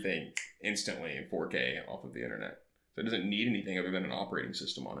streaming everything instantly in 4K off of the internet, so it doesn't need anything other than an operating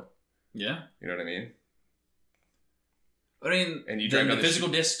system on it. Yeah, you know what I mean. And the physical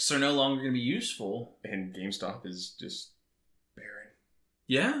discs are no longer going to be useful, and GameStop is just barren.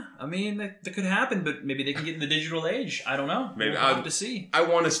 Yeah, I mean that could happen, but maybe they can get in the digital age. I don't know. Maybe we'll have to see. I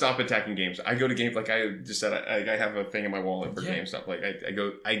want to stop attacking games. I go to games like I just said. I have a thing in my wallet for GameStop.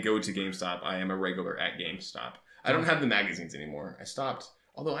 I go to GameStop. I am a regular at GameStop. I don't have the magazines anymore. I stopped.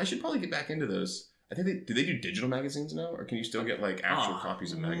 Although I should probably get back into those. I think do they do digital magazines now, or can you still get actual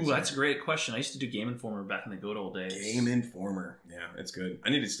copies of magazines? Ooh, that's a great question. I used to do Game Informer back in the good old days. Game Informer, yeah, it's good. I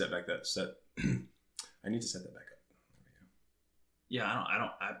need to set that back up. Yeah,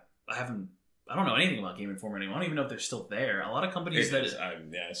 I don't know anything about Game Informer anymore. I don't even know if they're still there. A lot of companies I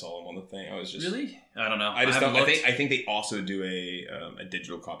saw them on the thing. I was just really. I don't know. I think they also do a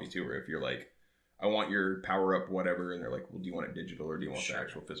digital copy too, where if you're I want your power up whatever, and they're like, well, do you want it digital or do you want the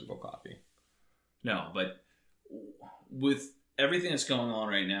actual physical copy? No, but with everything that's going on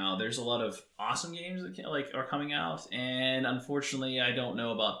right now, there's a lot of awesome games that are coming out, and unfortunately, I don't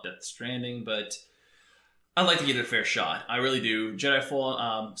know about Death Stranding, but I'd like to give it a fair shot. I really do. Star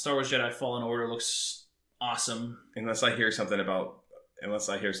Wars Jedi Fallen Order looks awesome. Unless I hear something about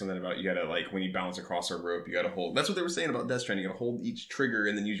you gotta when you bounce across a rope, you gotta hold. That's what they were saying about Death Stranding. You gotta hold each trigger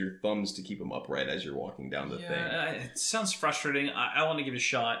and then use your thumbs to keep them upright as you're walking down the thing. It sounds frustrating. I want to give it a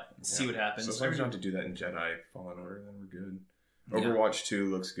shot, see what happens. So as long as you don't have to do that in Jedi Fallen Order, then we're good. Overwatch 2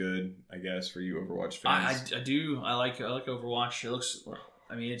 looks good, I guess, for you Overwatch fans. I do. I like Overwatch. It looks.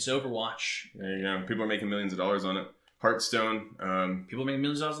 I mean, it's Overwatch. There you go. People are making millions of dollars on it. Hearthstone. People are making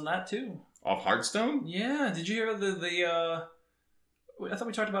millions of dollars on that too. Off Hearthstone? Yeah. Did you hear the I thought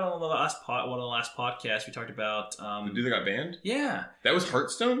we talked about it on the last one of the last podcasts. We talked about the dude that got banned. Yeah, that was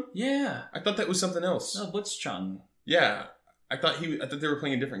Hearthstone. Yeah, I thought that was something else. No, Blizzcon. Yeah, I thought they were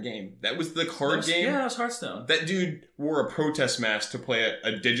playing a different game. That was the card game. Yeah, that was Hearthstone. That dude wore a protest mask to play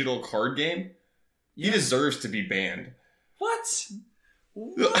a digital card game. Yeah. He deserves to be banned. What?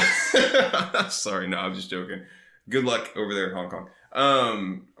 Sorry, no, I'm just joking. Good luck over there in Hong Kong.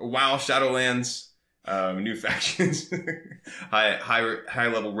 WoW Shadowlands, new factions, high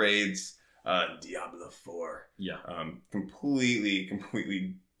level raids, Diablo 4. Yeah.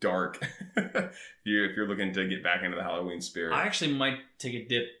 Completely dark. if you're looking to get back into the Halloween spirit. I actually might take a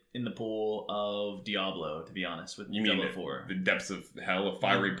dip in the pool of Diablo, to be honest, with Diablo 4. The depths of hell, a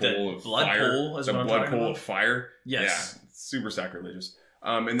fiery pool of blood fire. Pool is the what I'm blood talking pool about. of fire. Yes. Yeah, super sacrilegious.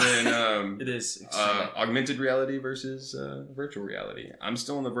 And then it is augmented reality versus virtual reality. I'm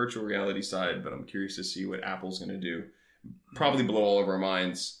still on the virtual reality side, but I'm curious to see what Apple's going to do. Probably blow all of our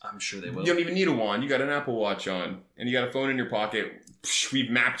minds. I'm sure they will. You don't even need a wand. You got an Apple Watch on, and you got a phone in your pocket. We've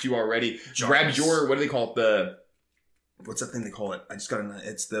mapped you already. Grab your, what do they call it? What's that thing they call it? I just got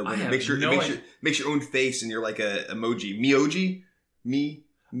it's the when it makes your own face, and you're like a emoji. Meoji,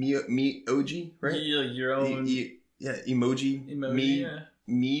 Meoji, right? Yeah, your own. Emoji. Yeah.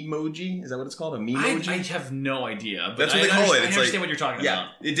 Memoji? Is that what it's called? A memoji? I have no idea. But That's what they call it. I understand what you're talking about.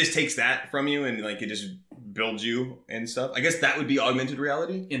 It just takes that from you, and like it just builds you and stuff. I guess that would be augmented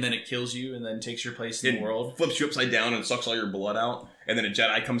reality. And then it kills you, and then takes your place in the world. Flips you upside down and sucks all your blood out. And then a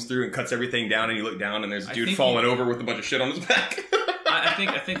Jedi comes through and cuts everything down, and you look down, and there's a dude falling over with a bunch of shit on his back.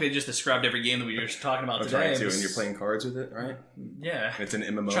 I think they just described every game that we were just talking about today. Right, too, and you're playing cards with it, right? Yeah. It's an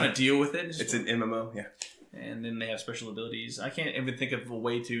MMO. Trying to deal with it. It's an MMO, yeah. And then they have special abilities. I can't even think of a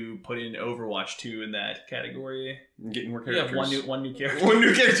way to put in Overwatch 2 in that category. Getting more characters. You have one new character. One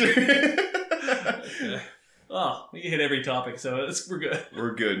new character. Oh, we hit every topic, so we're good.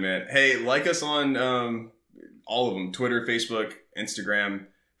 We're good, man. Hey, like us on all of them. Twitter, Facebook, Instagram.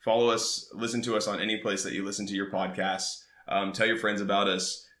 Follow us. Listen to us on any place that you listen to your podcasts. Tell your friends about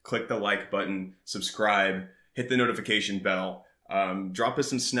us. Click the like button. Subscribe. Hit the notification bell. Drop us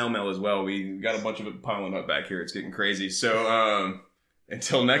some snail mail as well. We got a bunch of it piling up back here. It's getting crazy. So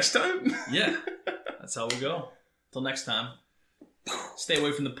until next time. Yeah, that's how we go. Until next time. Stay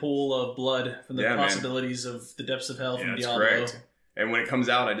away from the pool of blood, from the possibilities of the depths of hell from Diablo. That's correct. And when it comes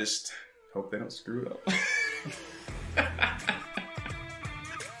out, I just hope they don't screw it up.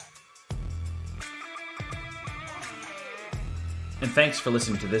 And thanks for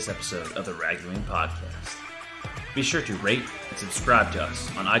listening to this episode of the Rad Gaming Podcast. Be sure to rate and subscribe to us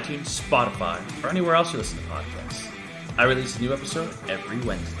on iTunes, Spotify, or anywhere else you listen to podcasts. I release a new episode every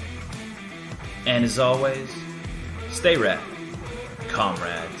Wednesday. And as always, stay rad,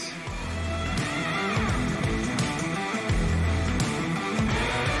 comrades.